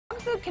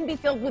Dog food can be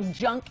filled with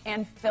junk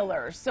and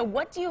fillers. So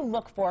what do you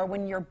look for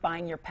when you're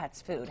buying your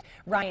pet's food?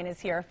 Ryan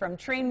is here from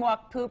Train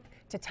Walk Poop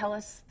to tell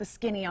us the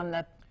skinny on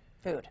the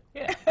food.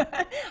 Yeah.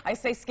 I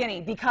say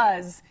skinny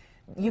because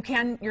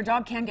your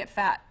dog can get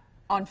fat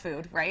on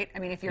food, right? I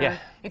mean, if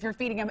you're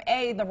feeding him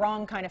the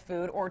wrong kind of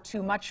food or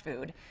too much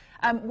food.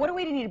 What do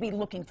we need to be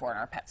looking for in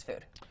our pet's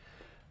food?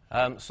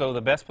 So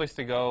the best place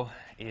to go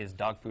is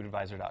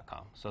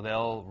dogfoodadvisor.com. So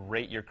they'll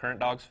rate your current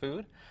dog's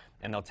food,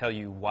 and they'll tell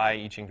you why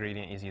each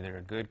ingredient is either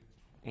a good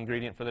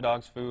ingredient for the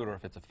dog's food or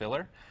if it's a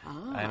filler.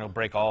 And it'll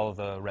break all of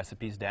the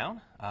recipes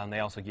down. They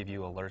also give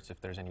you alerts if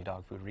there's any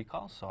dog food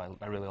recalls, so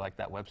I really like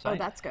that website. Oh,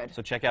 that's good.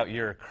 So check out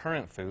your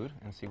current food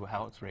and see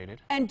how it's rated.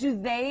 And do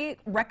they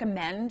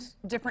recommend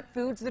different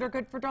foods that are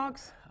good for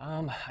dogs?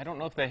 I don't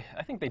know if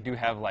I think they do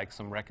have like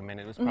some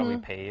recommended. It was probably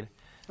paid.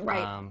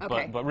 Right,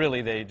 okay. But really,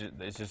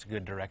 it's just a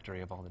good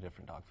directory of all the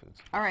different dog foods.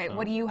 All right,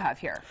 what do you have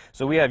here?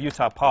 So we have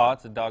Utah Paw.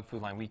 It's a dog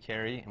food line we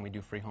carry, and we do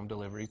free home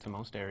delivery to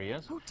most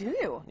areas. Oh, do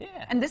you?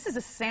 Yeah. And this is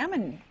a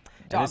salmon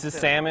dog And this is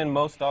food. salmon.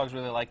 Most dogs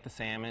really like the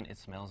salmon. It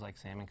smells like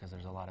salmon because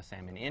there's a lot of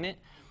salmon in it,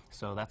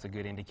 so that's a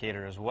good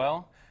indicator as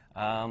well.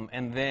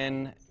 And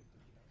then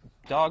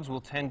dogs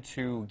will tend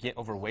to get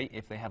overweight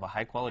if they have a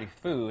high-quality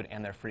food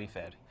and they're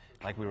free-fed,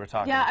 like we were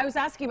talking Yeah, about. I was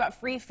asking about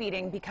free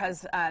feeding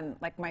because,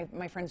 like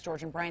my friends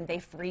George and Brian, they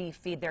free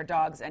feed their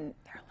dogs, and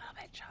they're a little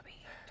bit chubby,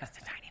 just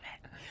a tiny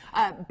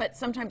bit. But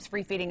sometimes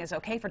free feeding is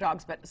okay for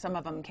dogs, but some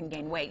of them can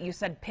gain weight. You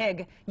said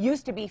Pig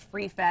used to be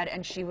free fed,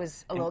 and she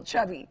was a little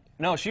chubby.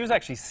 No, she was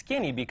actually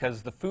skinny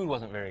because the food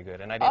wasn't very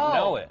good, and I didn't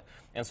know it.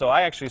 And so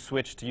I actually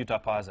switched to Utah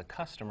Paw as a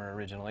customer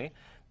originally,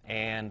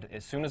 and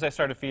as soon as I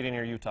started feeding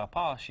her Utah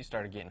Paw, she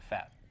started getting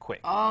fat quick.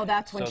 Oh,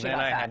 that's when she got fat. So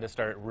then I had to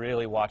start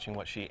really watching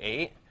what she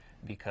ate,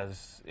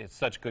 because it's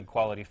such good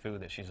quality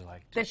food that she's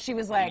like... That she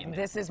was like,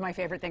 this is my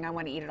favorite thing, I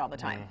want to eat it all the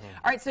time.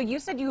 All right, so you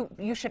said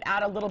you should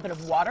add a little bit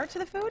of water to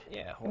the food?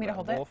 Yeah,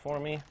 hold that bowl for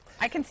me.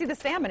 I can see the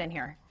salmon in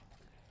here.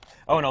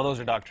 Oh, no, those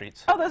are dog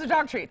treats. Oh, those are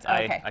dog treats. Oh,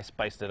 okay. I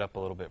spiced it up a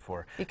little bit for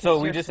her. Because so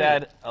we just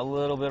add a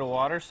little bit of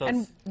water, so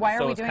and why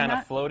are we it's doing kind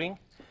that? of floating.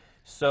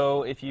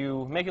 So if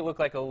you make it look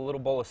like a little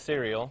bowl of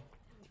cereal,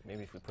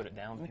 maybe if we put it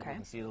down, people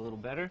can see it a little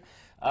better.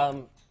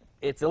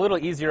 It's a little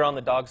easier on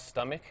the dog's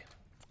stomach.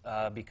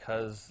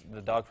 Because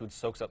the dog food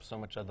soaks up so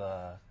much of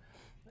the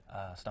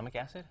stomach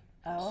acid.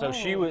 Oh.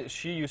 So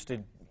she used to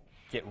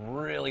get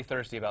really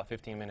thirsty about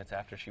 15 minutes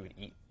after she would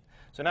eat.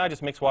 So now I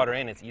just mix water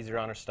in. It's easier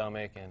on her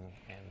stomach, and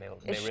they really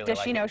like it. Does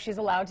she know she's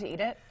allowed to eat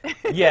it?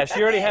 Yeah,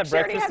 she already had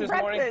breakfast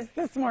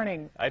this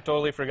morning. I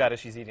totally forgot as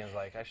she's eating. I was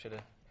like, I should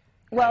have.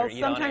 Well,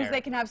 sometimes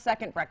they can have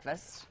second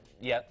breakfast.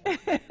 Yep.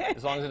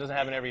 As long as it doesn't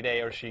happen every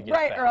day, or she gets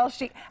fat. Right, or else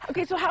she.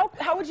 Okay, so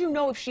how would you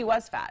know if she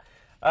was fat?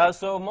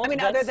 So most I mean,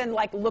 vets, other than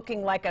like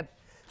looking like a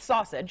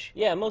sausage.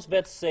 Yeah, most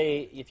vets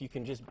say if you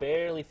can just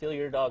barely feel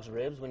your dog's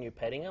ribs when you're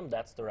petting them,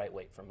 that's the right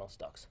weight for most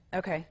dogs.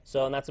 Okay.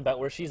 So, and that's about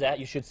where she's at.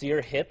 You should see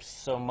her hips.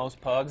 So most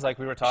pugs, like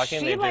we were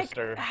talking, they just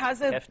are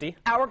has a hefty.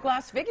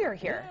 Hourglass figure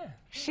here. Yeah.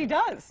 She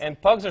does.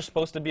 And pugs are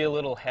supposed to be a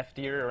little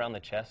heftier around the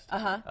chest.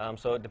 Uh-huh.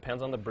 So it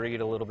depends on the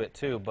breed a little bit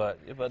too, but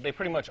they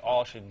pretty much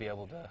all should be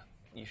able to.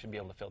 You should be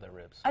able to fill their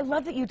ribs. I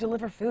love that you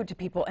deliver food to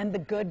people, and the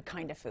good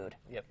kind of food.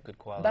 Yep, good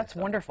quality. That's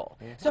wonderful.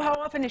 So how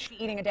often is she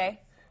eating a day?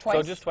 Twice?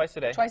 So just twice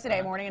a day. Twice a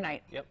day, morning and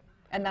night. Yep.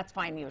 And that's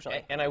fine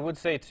usually. And I would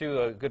say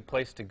too, a good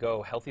place to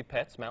go, Healthy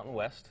Pets, Mountain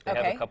West. They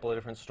have a couple of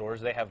different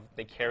stores.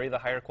 They carry the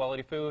higher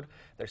quality food.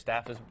 Their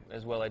staff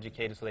is well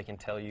educated, so they can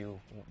tell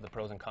you the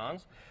pros and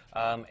cons.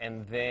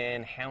 And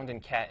then Hound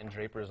and Cat and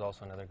Draper is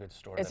also another good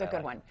store. It's a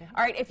good one.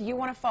 All right, if you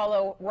want to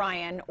follow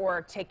Ryan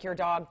or take your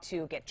dog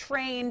to get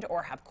trained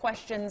or have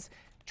questions,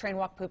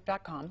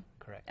 trainwalkpoop.com.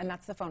 Correct. And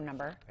that's the phone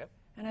number. Yep.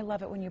 And I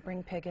love it when you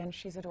bring Pig in.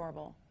 She's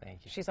adorable.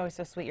 Thank you. She's always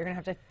so sweet. You're going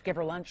to have to give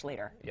her lunch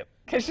later. Yep.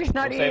 Because she's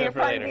not We'll eating. save it You're for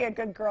trying to later.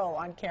 be a good girl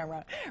on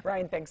camera.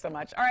 Ryan, thanks so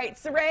much. All right,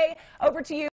 Saray, over to you.